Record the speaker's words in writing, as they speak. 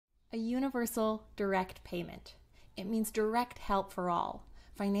A universal direct payment. It means direct help for all,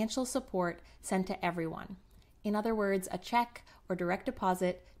 financial support sent to everyone. In other words, a check or direct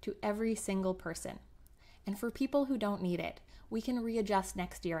deposit to every single person. And for people who don't need it, we can readjust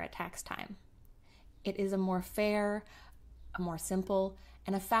next year at tax time. It is a more fair, a more simple,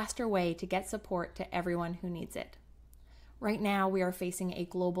 and a faster way to get support to everyone who needs it. Right now, we are facing a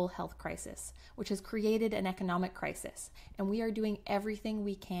global health crisis, which has created an economic crisis, and we are doing everything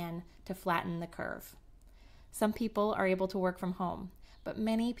we can to flatten the curve. Some people are able to work from home, but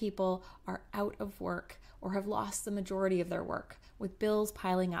many people are out of work or have lost the majority of their work, with bills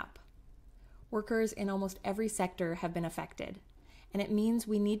piling up. Workers in almost every sector have been affected, and it means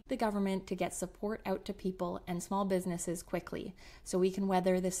we need the government to get support out to people and small businesses quickly so we can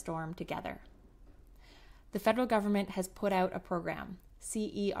weather this storm together. The federal government has put out a program,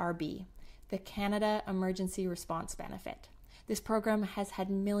 CERB, the Canada Emergency Response Benefit. This program has had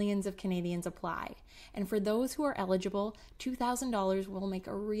millions of Canadians apply, and for those who are eligible, $2,000 will make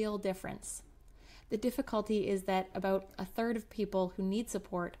a real difference. The difficulty is that about a third of people who need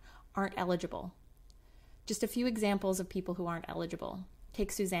support aren't eligible. Just a few examples of people who aren't eligible.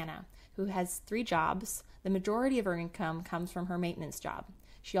 Take Susanna, who has 3 jobs. The majority of her income comes from her maintenance job.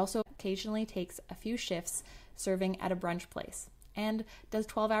 She also occasionally takes a few shifts serving at a brunch place and does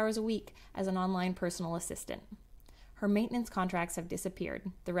 12 hours a week as an online personal assistant. Her maintenance contracts have disappeared.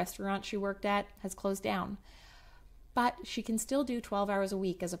 The restaurant she worked at has closed down. But she can still do 12 hours a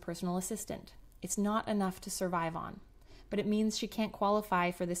week as a personal assistant. It's not enough to survive on, but it means she can't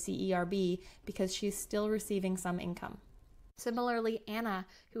qualify for the CERB because she's still receiving some income. Similarly, Anna,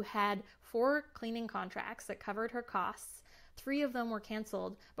 who had 4 cleaning contracts that covered her costs, 3 of them were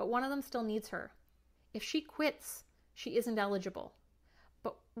canceled, but one of them still needs her. If she quits, she isn't eligible.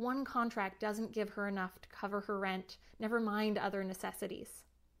 But one contract doesn't give her enough to cover her rent, never mind other necessities.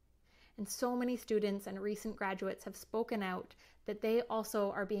 And so many students and recent graduates have spoken out that they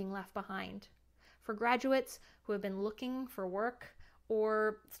also are being left behind. For graduates who have been looking for work,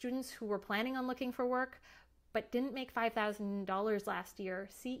 or students who were planning on looking for work but didn't make $5,000 last year,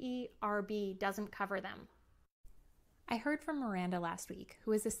 CERB doesn't cover them. I heard from Miranda last week,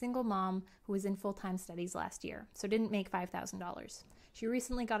 who is a single mom who was in full-time studies last year, so didn't make $5,000. She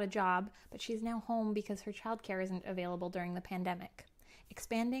recently got a job, but she's now home because her childcare isn't available during the pandemic.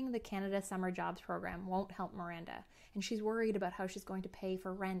 Expanding the Canada Summer Jobs program won't help Miranda, and she's worried about how she's going to pay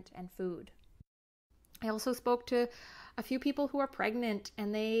for rent and food. I also spoke to a few people who are pregnant,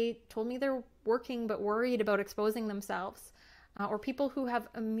 and they told me they're working but worried about exposing themselves, or people who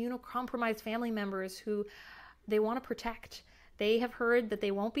have immunocompromised family members who they want to protect. They have heard that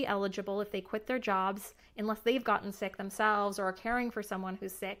they won't be eligible if they quit their jobs unless they've gotten sick themselves or are caring for someone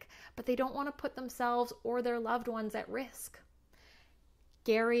who's sick, but they don't want to put themselves or their loved ones at risk.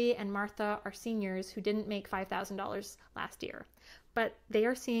 Gary and Martha are seniors who didn't make $5,000 last year, but they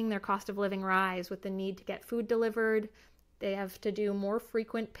are seeing their cost of living rise with the need to get food delivered. They have to do more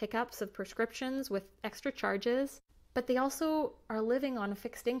frequent pickups of prescriptions with extra charges, but they also are living on a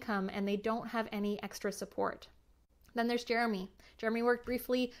fixed income and they don't have any extra support. Then there's Jeremy. Jeremy worked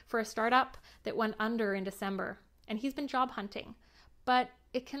briefly for a startup that went under in December, and he's been job hunting, but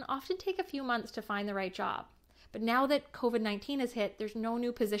it can often take a few months to find the right job. But now that COVID-19 has hit, there's no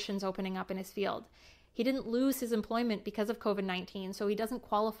new positions opening up in his field. He didn't lose his employment because of COVID-19, so he doesn't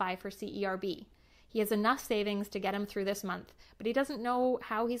qualify for CERB. He has enough savings to get him through this month, but he doesn't know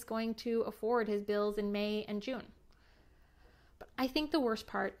how he's going to afford his bills in May and June. But I think the worst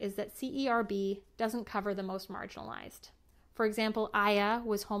part is that CERB doesn't cover the most marginalized. For example, Aya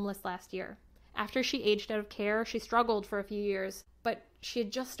was homeless last year. After she aged out of care, she struggled for a few years, but she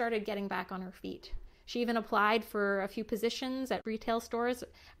had just started getting back on her feet. She even applied for a few positions at retail stores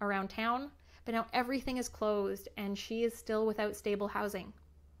around town, but now everything is closed and she is still without stable housing.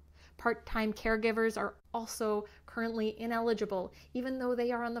 Part-time caregivers are also currently ineligible, even though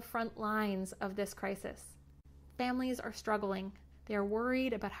they are on the front lines of this crisis. Families are struggling. They are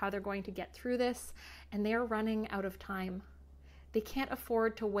worried about how they're going to get through this, and they are running out of time. They can't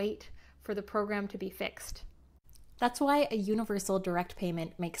afford to wait for the program to be fixed. That's why a universal direct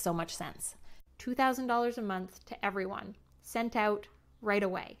payment makes so much sense. $2,000 a month to everyone, sent out right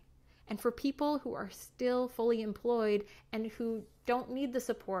away. And for people who are still fully employed and who don't need the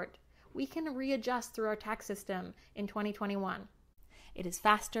support, we can readjust through our tax system in 2021. It is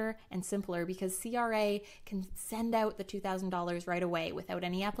faster and simpler because CRA can send out the $2,000 right away without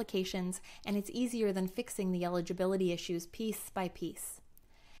any applications, and it's easier than fixing the eligibility issues piece by piece.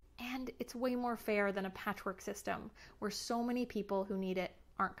 And it's way more fair than a patchwork system where so many people who need it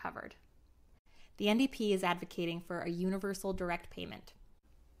aren't covered. The NDP is advocating for a universal direct payment.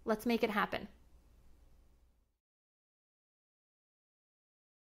 Let's make it happen.